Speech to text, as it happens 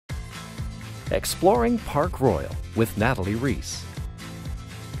Exploring Park Royal with Nathalie Rees.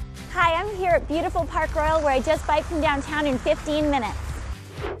 Hi, I'm here at beautiful Park Royal where I just biked from downtown in 15 minutes.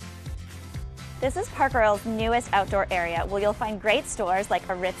 This is Park Royal's newest outdoor area where you'll find great stores like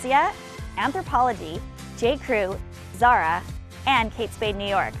Aritzia, Anthropologie, J.Crew, Zara, and Kate Spade New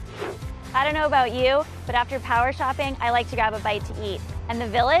York. I don't know about you, but after power shopping, I like to grab a bite to eat, and the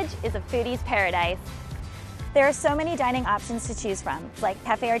Village is a foodie's paradise. There are so many dining options to choose from, like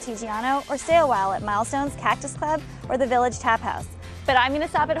Cafe Artigiano, or stay a while at Milestones, Cactus Club, or the Village Tap House. But I'm gonna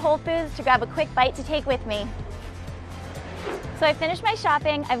stop at Whole Foods to grab a quick bite to take with me. So I finished my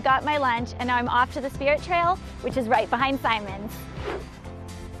shopping, I've got my lunch, and now I'm off to the Spirit Trail, which is right behind Simon's.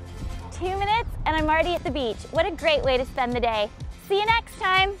 2 minutes, and I'm already at the beach. What a great way to spend the day. See you next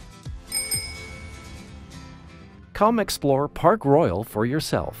time. Come explore Park Royal for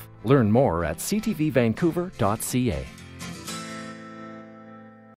yourself. Learn more at ctvvancouver.ca.